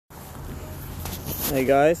Hey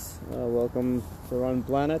guys, welcome to Run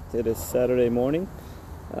Planet. It is Saturday morning.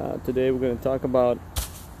 Today we're going to talk about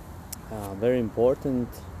a very important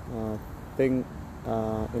thing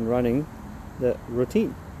in running, the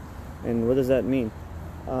routine. And what does that mean?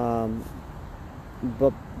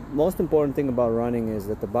 But most important thing about running is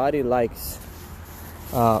that the body likes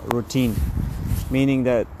routine, meaning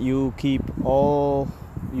that you keep all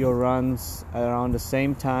your runs around the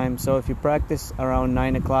same time. So if you practice around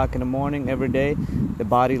 9 o'clock in the morning every day, the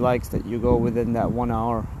body likes that you go within that 1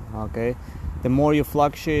 hour. Okay, the more you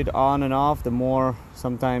fluctuate on and off, the more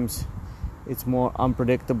sometimes it's more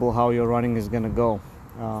unpredictable how your running is going to go.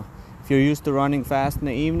 If you're used to running fast in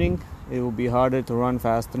the evening, it will be harder to run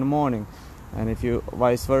fast in the morning. And if you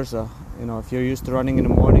vice versa, if you're used to running in the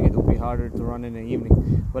morning, it will be harder to run in the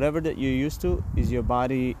evening. Whatever that you're used to is your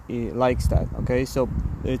body likes that. Okay, so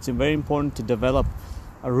it's very important to develop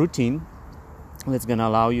a routine that's going to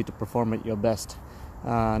allow you to perform at your best.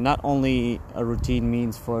 Not only a routine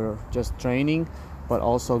means for just training, but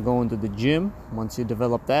also going to the gym. Once you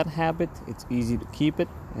develop that habit, it's easy to keep it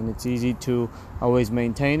and it's easy to always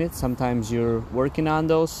maintain it. Sometimes you're working on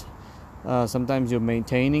those. Sometimes you're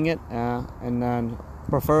maintaining it, and then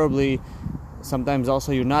preferably sometimes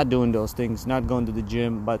also you're not doing those things, not going to the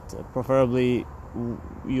gym, but preferably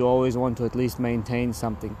you always want to at least maintain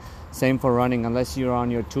something. Same for running. Unless you're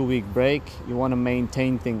on your 2-week break, you want to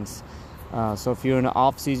maintain things. So if you're in an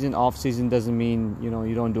off season doesn't mean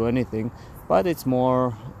you don't do anything, but it's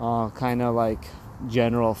more kind of like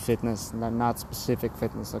general fitness, not specific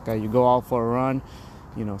fitness. Okay, you go out for a run.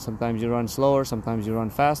 Sometimes you run slower, sometimes you run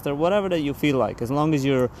faster, whatever that you feel like. As long as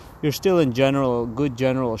you're still in good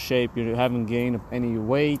general shape, you haven't gained any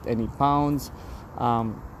weight, any pounds.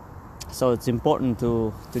 So it's important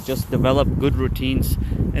to just develop good routines.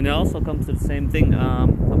 And it also comes to the same thing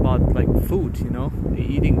about like food,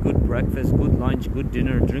 eating good breakfast, good lunch, good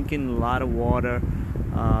dinner, drinking a lot of water,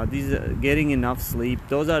 getting enough sleep.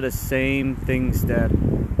 Those are the same things that,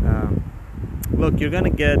 look, you're going to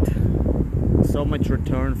get so much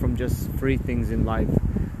return from just free things in life,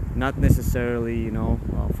 not necessarily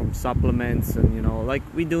from supplements. And like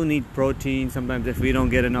we do need protein sometimes if we don't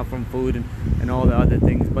get enough from food and all the other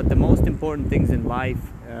things, but the most important things in life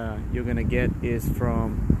you're gonna get is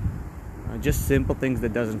from just simple things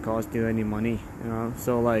that doesn't cost you any money.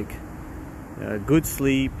 So like good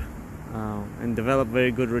sleep, and develop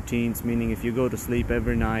very good routines, meaning if you go to sleep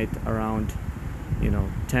every night around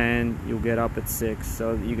 10, you'll get up at 6,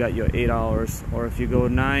 so you got your 8 hours. Or if you go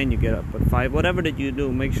 9, you get up at 5. Whatever that you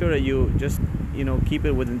do, make sure that you just keep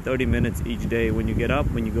it within 30 minutes each day, when you get up,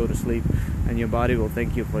 when you go to sleep, and your body will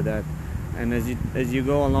thank you for that. And as you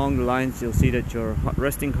go along the lines, you'll see that your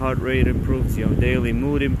resting heart rate improves, your daily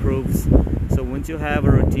mood improves. So once you have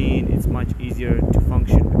a routine, it's much easier to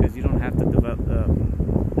function, because you don't have to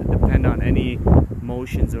depend on any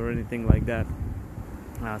motions or anything like that.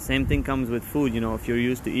 Same thing comes with food. If you're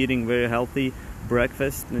used to eating very healthy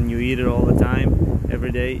breakfast and you eat it all the time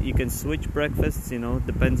every day, you can switch breakfasts.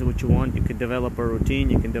 Depends on what you want. You can develop a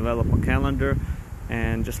routine, you can develop a calendar,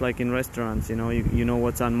 and just like in restaurants, you know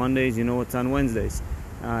what's on Mondays, you know what's on Wednesdays.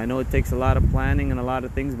 I know it takes a lot of planning and a lot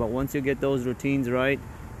of things, but once you get those routines right,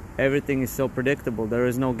 everything is so predictable. There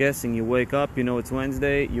is no guessing. You wake up, it's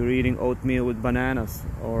Wednesday, you're eating oatmeal with bananas,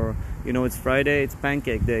 or it's Friday, it's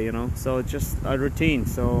pancake day. So it's just a routine.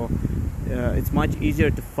 So it's much easier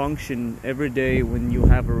to function every day when you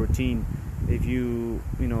have a routine. If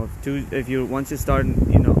once you start,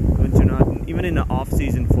 once you're not even in the off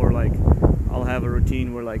season, for like, I'll have a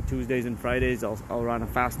routine where like Tuesdays and Fridays I'll run a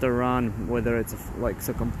faster run, whether it's like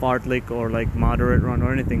fartlek or like moderate run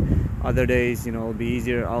or anything. Other days, it'll be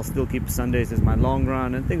easier. I'll still keep Sundays as my long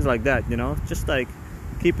run and things like that. Just like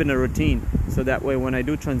keeping a routine, so that way when I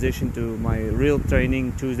do transition to my real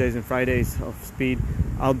training, Tuesdays and Fridays of speed,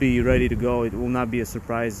 I'll be ready to go. It will not be a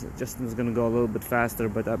surprise. Justin's gonna go a little bit faster,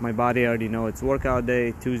 but my body already know it's workout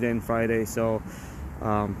day, Tuesday and Friday. So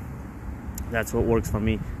that's what works for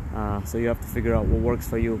me. So you have to figure out what works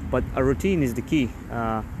for you, but a routine is the key.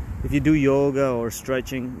 If you do yoga or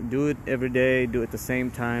stretching, do it every day, do it at the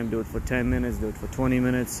same time, do it for 10 minutes, do it for 20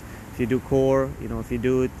 minutes. If you do core, if you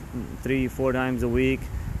do it 3-4 times a week,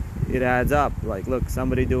 it adds up. Like, look,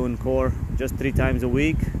 somebody doing core just 3 times a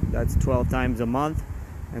week, that's 12 times a month,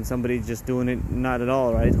 and somebody just doing it not at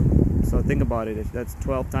all, right? So think about it. If that's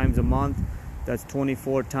 12 times a month, that's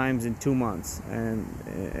 24 times in 2 months, and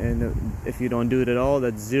if you don't do it at all,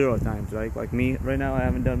 that's 0 times, right? Like me right now, I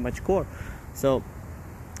haven't done much core. So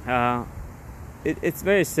it's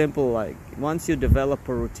very simple. Like, once you develop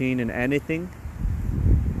a routine in anything,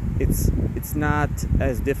 it's not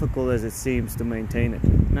as difficult as it seems to maintain it.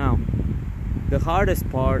 Now, the hardest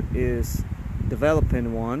part is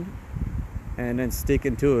developing one and then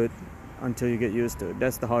sticking to it until you get used to it.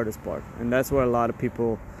 That's the hardest part, and that's where a lot of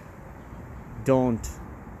people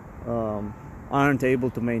aren't able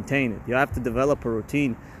to maintain it. You have to develop a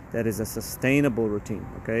routine that is a sustainable routine.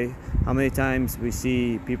 Okay, how many times we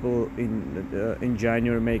see people in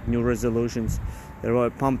January make new resolutions? They're all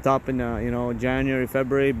pumped up in January,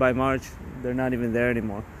 February. By March, they're not even there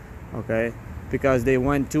anymore. Okay, because they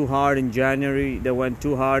went too hard in January, they went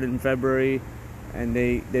too hard in February, and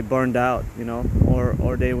they burned out.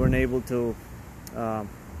 Or they weren't able to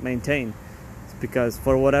maintain. Because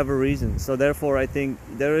for whatever reason. So therefore, I think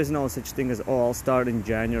there is no such thing as, I'll start in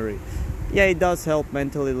January. Yeah, it does help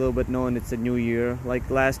mentally a little bit knowing it's a new year. Like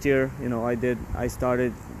last year, I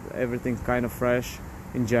started everything kind of fresh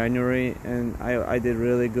in January, and I did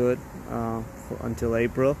really good until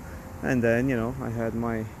April, and then I had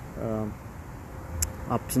my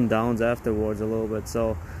ups and downs afterwards a little bit.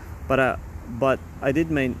 So, but I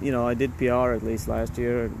did I did PR at least last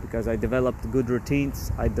year because I developed good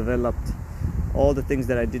routines. I developed all the things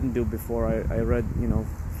that I didn't do before. I read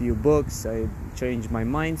few books. I changed my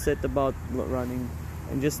mindset about running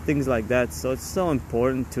and just things like that. So it's so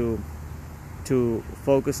important to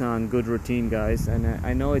focus on good routine, guys. And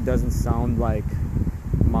I know it doesn't sound like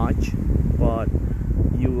much, but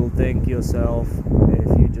you will thank yourself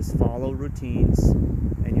if you just follow routines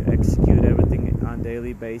and you execute everything on a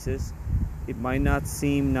daily basis. It might not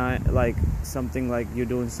seem like something like you're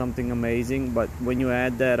doing something amazing, but when you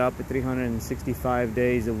add that up at 365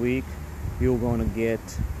 days a week, you're going to get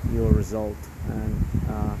your result. And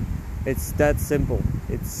it's that simple.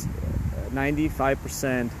 It's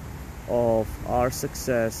 95% of our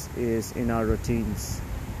success is in our routines,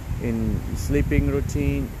 in sleeping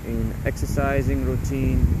routine, in exercising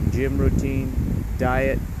routine, gym routine,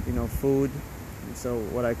 diet, food, so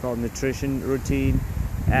what I call nutrition routine,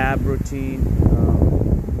 ab routine,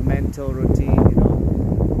 mental routine,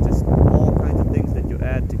 just all kinds of things that you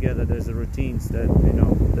add together. There's a routines that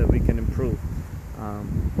that we can improve.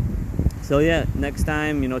 So yeah, next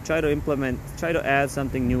time try to add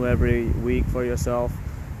something new every week for yourself,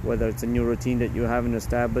 whether it's a new routine that you haven't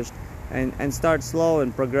established, and start slow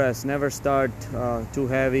and progress. Never start too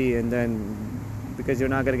heavy, and then because you're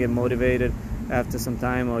not going to get motivated after some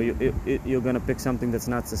time, or you're going to pick something that's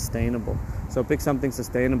not sustainable. So pick something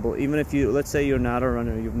sustainable. Even if let's say you're not a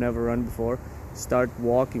runner, you've never run before, start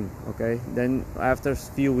walking. Okay, then after a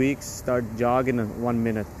few weeks, start jogging in 1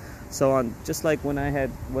 minute. So just like when I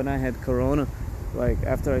had Corona, like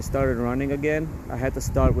after I started running again, I had to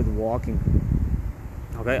start with walking.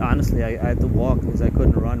 Okay, honestly, I had to walk because I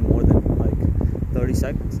couldn't run more than like 30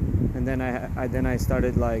 seconds. And then I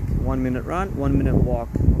started like 1 minute run, 1 minute walk.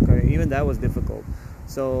 Okay, even that was difficult.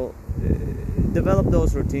 So develop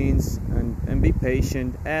those routines and be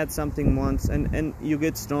patient. Add something once, and you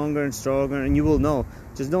get stronger and stronger, and you will know.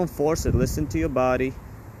 Just don't force it. Listen to your body,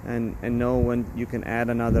 and know when you can add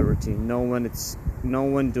another routine. Know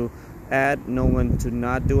when to add, know when to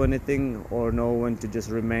not do anything, or know when to just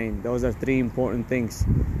remain. Those are three important things.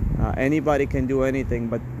 Anybody can do anything,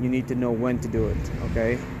 but you need to know when to do it.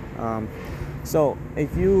 Okay. So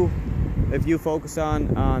if you focus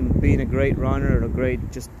on being a great runner, or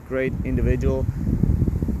great individual,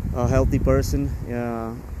 a healthy person,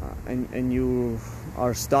 and you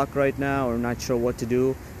are stuck right now or not sure what to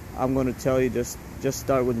do, I'm going to tell you, just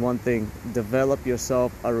start with one thing. Develop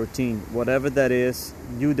yourself a routine. Whatever that is,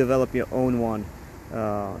 you develop your own one.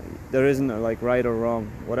 There isn't like right or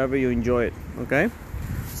wrong. Whatever you enjoy it. Okay?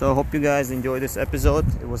 So I hope you guys enjoyed this episode.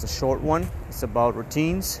 It was a short one. It's about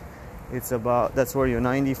routines. That's where your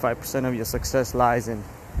 95% of your success lies in.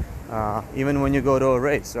 Even when you go to a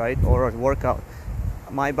race, right? Or a workout.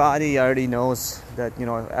 My body already knows that,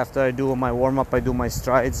 after I do my warm-up, I do my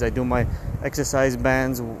strides, I do my exercise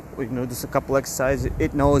bands, just a couple exercises,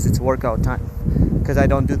 it knows it's workout time. Because I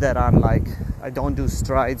don't do that I don't do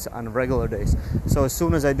strides on regular days. So as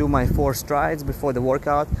soon as I do my 4 strides before the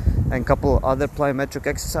workout and a couple other plyometric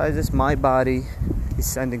exercises, my body is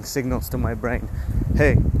sending signals to my brain.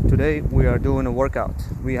 Hey, today we are doing a workout.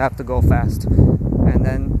 We have to go fast. And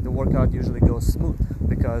then the workout usually goes smooth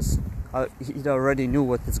because he already knew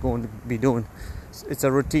what it's going to be doing. It's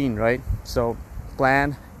a routine, right? So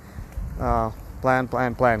plan,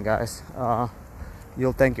 guys.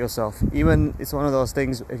 You'll thank yourself. Even it's one of those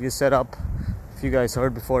things, if you guys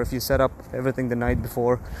heard before, if you set up everything the night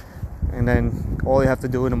before, and then all you have to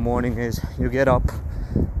do in the morning is you get up,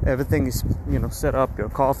 everything is set up, your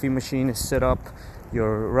coffee machine is set up,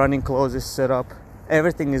 your running clothes is set up,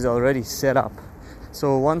 everything is already set up.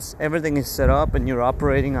 So once everything is set up and you're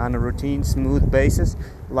operating on a routine, smooth basis,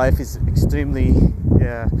 life is extremely,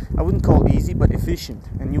 I wouldn't call easy, but efficient.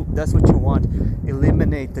 And that's what you want.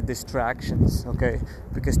 Eliminate the distractions, okay?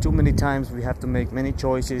 Because too many times we have to make many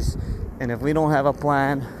choices, and if we don't have a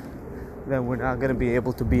plan, then we're not going to be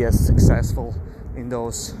able to be as successful in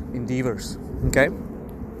those endeavors, okay?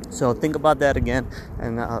 So think about that again,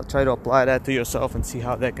 and try to apply that to yourself and see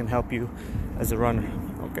how that can help you as a runner.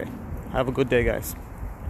 Okay, have a good day, guys.